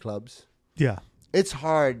key clubs. Yeah, it's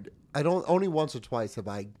hard. Only once or twice have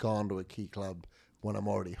I gone to a key club when I'm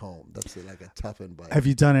already home. That's like a tough invite. Have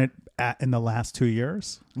you done it in the last 2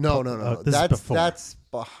 years? No. That's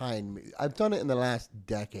behind me. I've done it in the last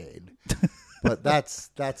decade, but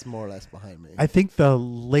that's more or less behind me. I think the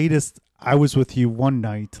latest I was with you one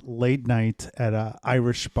night, late night at a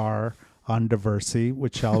Irish bar on Diversey,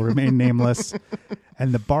 which shall remain nameless,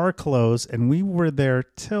 and the bar closed, and we were there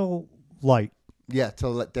till light. Yeah,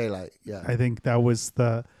 till daylight. Yeah, I think that was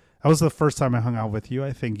the first time I hung out with you.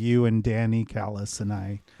 I think you and Danny Callis and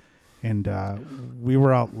I, and we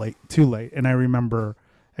were out too late. And I remember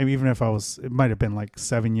And even if it might have been like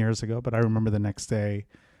 7 years ago, but I remember the next day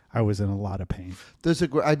I was in a lot of pain.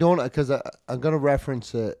 I don't, because I'm going to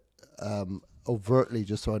reference it overtly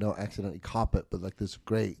just so I don't accidentally cop it, but like this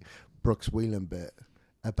great Brooks Wheelan bit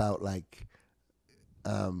about like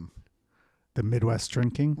the Midwest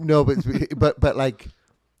drinking. No, but like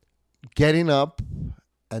getting up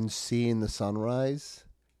and seeing the sunrise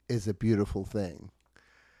is a beautiful thing.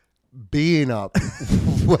 Being up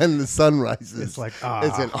when the sun rises, it's like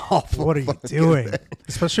is an awful. What are you doing? Thing.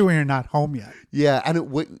 Especially when you're not home yet. Yeah, and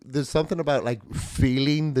there's something about like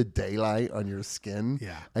feeling the daylight on your skin.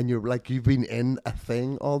 Yeah, and you're like you've been in a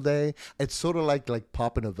thing all day. It's sort of like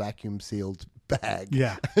popping a vacuum sealed bag.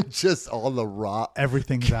 Yeah, and just all the rot,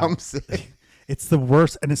 everything comes in. It's the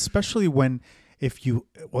worst, and especially when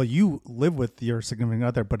you live with your significant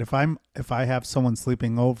other, but if I have someone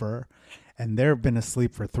sleeping over and they've been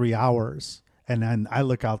asleep for 3 hours and then I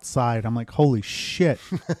look outside, I'm like, holy shit,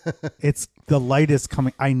 it's the light is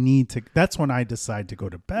coming. That's when I decide to go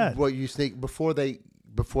to bed. Well, you sneak before they've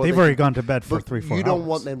already gone to bed for 3-4 hours. You don't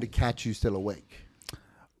want them to catch you still awake.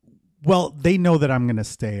 Well, they know that I'm going to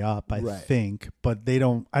stay up, I think, but I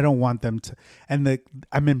don't want them to. And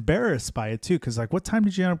I'm embarrassed by it too. Cause like, what time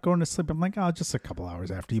did you end up going to sleep? I'm like, oh, just a couple hours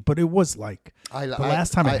after you, but it was like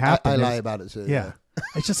last time it happened. I lie about it too. Yeah.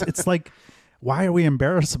 It's like, why are we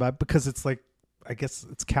embarrassed about it? Because it's like, I guess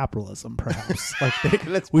it's capitalism, perhaps.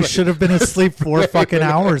 Like we should have been asleep 4 fucking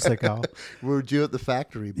hours ago. We're due at the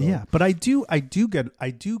factory, bro. Yeah, but I do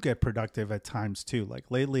get productive at times too. Like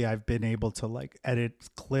lately, I've been able to like edit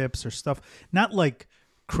clips or stuff. Not like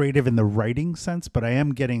creative in the writing sense, but I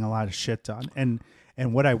am getting a lot of shit done.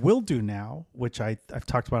 And what I will do now, which I've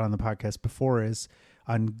talked about on the podcast before, is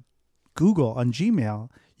on Gmail,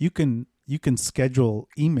 you can schedule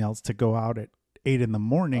emails to go out at 8 in the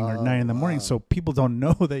morning or 9 in the morning, so people don't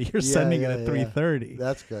know that you're sending it at 3:30.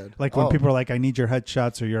 That's good. Like when people are like, I need your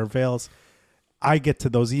headshots or your avails, I get to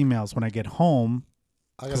those emails when I get home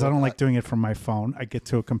because I don't like doing it from my phone. I get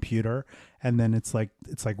to a computer and then it's like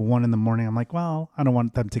 1 in the morning. I'm like, well, I don't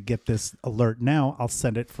want them to get this alert now. I'll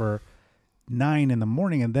send it for 9 in the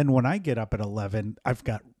morning, and then when I get up at 11, I've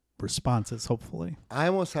got responses, hopefully. I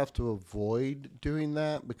almost have to avoid doing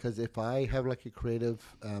that because if I have like a creative,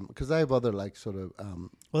 because I have other like sort of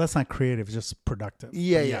well, that's not creative, it's just productive.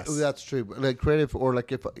 Yeah, yes. That's true. But like creative, or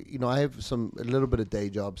like if I have a little bit of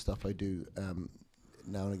day job stuff I do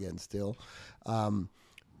now and again still,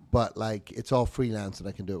 but like it's all freelance and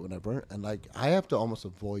I can do it whenever. And like I have to almost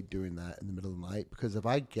avoid doing that in the middle of the night because if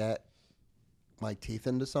I get my teeth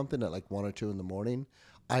into something at like 1 or 2 in the morning,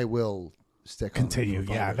 I will continue.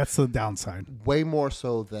 Yeah, that's the downside. Way more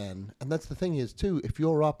so than, and that's the thing is too, if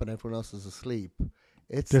you're up and everyone else is asleep,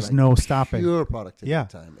 there's like no stopping. Pure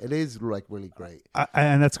productivity time. It is like really great.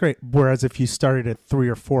 And that's great. Whereas if you started at 3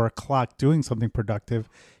 or 4 o'clock doing something productive,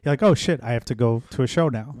 you're like, oh shit, I have to go to a show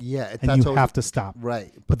now. Yeah. And you have to stop.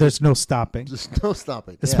 Right. But there's no stopping. There's no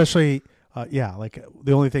stopping. Especially, like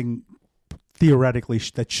the only thing theoretically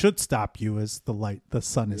that should stop you is the light. The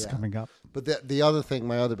sun is coming up. But the other thing,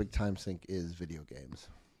 my other big time sink is video games.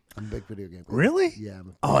 I'm a big video game player. Really? Yeah.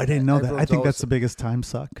 I didn't know that. I think that's the biggest time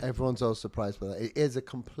suck. Everyone's always surprised by that. It is a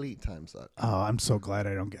complete time suck. Oh, I'm so glad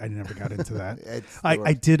I never got into that.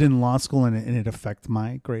 I did in law school, and it affected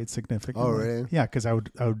my grades significantly. Oh, really? Yeah, because I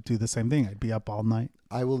would do the same thing. I'd be up all night.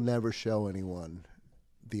 I will never show anyone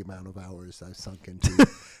the amount of hours I've sunk into,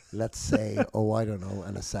 let's say, I don't know,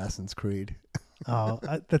 an Assassin's Creed. Oh,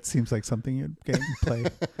 that seems like something you'd play.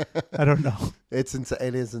 I don't know. It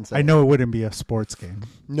is insane. I know it wouldn't be a sports game.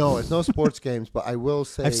 No, it's no sports games, but I will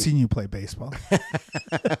say... I've seen you play baseball.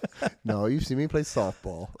 No, you've seen me play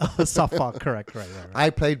softball. Softball, correct. Right. I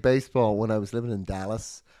played baseball when I was living in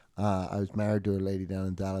Dallas. I was married to a lady down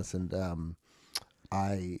in Dallas, and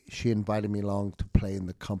she invited me along to play in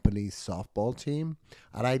the company's softball team,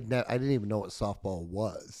 and I didn't even know what softball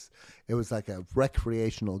was. It was like a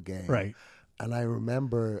recreational game. Right. And I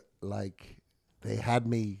remember, like, they had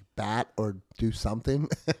me bat or do something.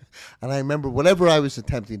 And I remember whatever I was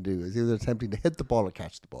attempting to do, I was either attempting to hit the ball or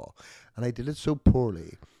catch the ball. And I did it so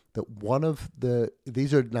poorly that one of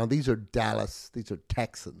these are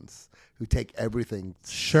Texans who take everything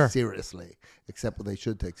seriously, except what they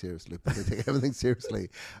should take seriously, but they take everything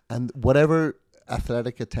seriously. And whatever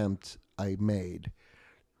athletic attempt I made,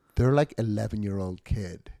 they're like 11-year-old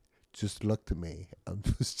kid. Just looked at me. I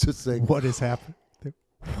was just saying, what is happening?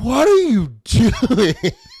 What are you doing?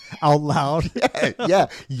 out loud. Yeah,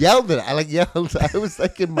 yelled it. I yelled. I was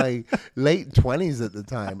like in my late 20s at the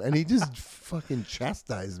time, and he just fucking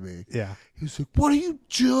chastised me. Yeah. He was like, "What are you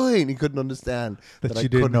doing?" He couldn't understand that I you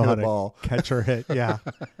didn't couldn't know hit how a to ball. catch or hit. Yeah.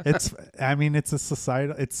 It's a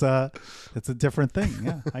societal, it's a different thing.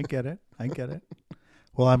 Yeah, I get it.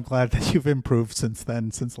 Well, I'm glad that you've improved since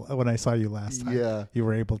then, since when I saw you last time. Yeah. You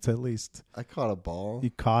were able to at least. I caught a ball. You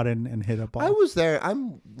caught and hit a ball. I was there.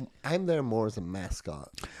 I'm there more as a mascot.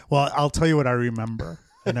 Well, I'll tell you what I remember.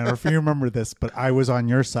 And I don't know if you remember this, but I was on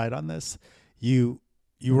your side on this. You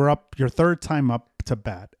were up your third time up to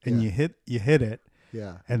bat, and you hit it.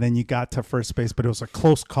 Yeah. And then you got to first base, but it was a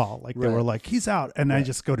close call. Like they were like, he's out. And I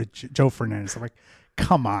just go to Joe Fernandez. I'm like,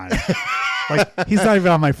 come on. Like, he's not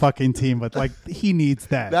even on my fucking team, but like he needs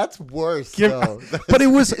that. That's worse, though. But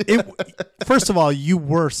first of all, you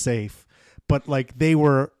were safe, but like it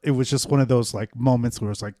was just one of those like moments where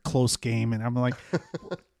it was like close game. And I'm like,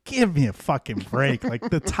 give me a fucking break. Like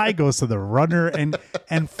the tie goes to the runner. And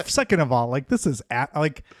second of all, like this is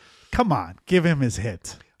like, come on, give him his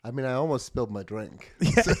hit. I mean, I almost spilled my drink.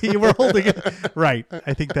 Yeah, you were holding it right.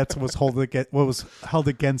 I think that's what was held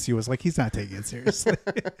against you was like he's not taking it seriously.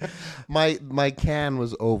 my can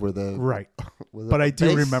was over the right, but I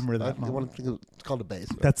do remember that. It's called a base.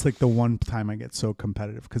 That's like the one time I get so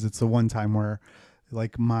competitive because it's the one time where,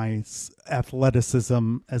 like, my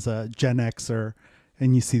athleticism as a Gen Xer,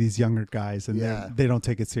 and you see these younger guys and they don't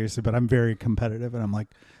take it seriously. But I'm very competitive, and I'm like,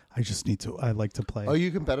 I like to play. Are you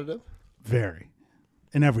competitive? Very.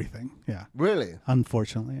 In everything, yeah. Really?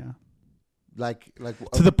 Unfortunately, yeah. Like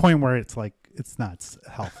to the point where it's like it's not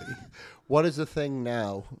healthy. What is the thing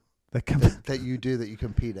now that you do that you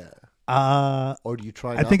compete at? Or do you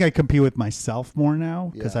try? I think I compete with myself more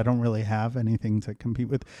now because I don't really have anything to compete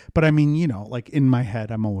with. But I mean, like in my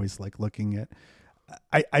head, I'm always like looking at.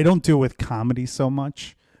 I don't do it with comedy so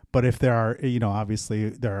much. But if there are, obviously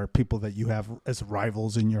there are people that you have as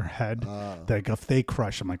rivals in your head that if they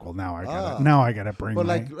crush, I'm like, well, now I gotta bring. But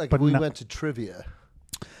like we went to trivia.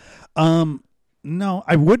 No,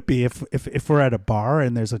 I would be if we're at a bar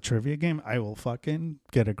and there's a trivia game, I will fucking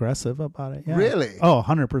get aggressive about it. Yeah. Really? Oh,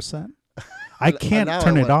 100%. I can't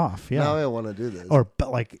turn it off. Yeah. Now I want to do this.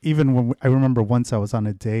 But like even when I remember once I was on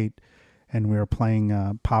a date. And we were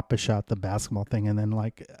playing Papa Shot, the basketball thing, and then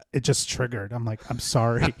like it just triggered. I'm like, I'm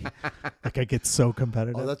sorry. Like I get so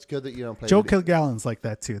competitive. Oh, that's good that you don't play. Joe Kilgallen's like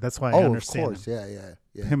that too. That's why I understand. Oh, of course,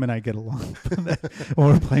 yeah. Him and I get along when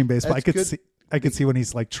we're playing baseball. I could see when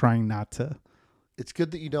he's like trying not to. It's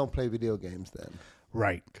good that you don't play video games then,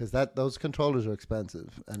 right? Because those controllers are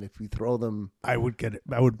expensive, and if you throw them, I would get it.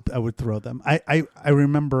 I would throw them. I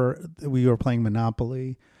remember we were playing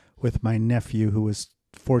Monopoly with my nephew who was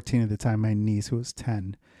 14 at the time, my niece who was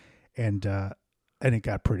 10, and it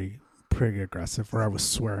got pretty aggressive where I was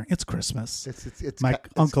swearing. It's Christmas. It's my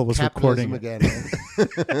uncle was recording again.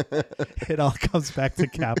 It all comes back to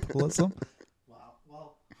capitalism. Wow.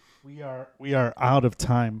 Well, we are out of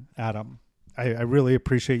time, Adam. I really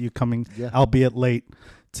appreciate you coming, albeit late,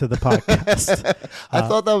 to the podcast. I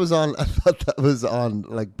thought that was on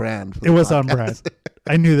like brand. It was on brand.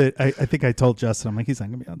 I knew that. I think I told Justin, I'm like, he's not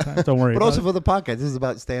going to be on time. Don't worry. But also for the podcast, this is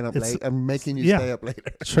about staying up late. I'm making you stay up later.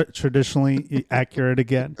 Traditionally accurate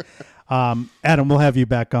again. Adam, we'll have you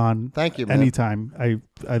back on. Thank you, man. Anytime.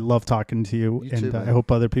 I love talking to you, and too, I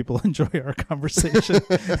hope other people enjoy our conversation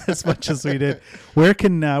as much as we did. Where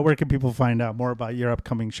can people find out more about your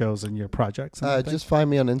upcoming shows and your projects? Just find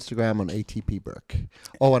me on Instagram on ATP Burke.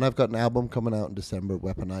 Oh, and I've got an album coming out in December,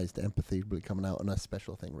 Weaponized Empathy, will be coming out on a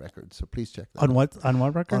Special Thing Records. So please check that out. On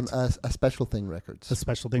what records? On a Special Thing Records. A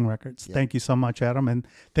Special Thing Records. Yeah. Thank you so much, Adam, and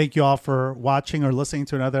thank you all for watching or listening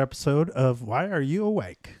to another episode of Why Are You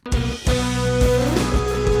Awake?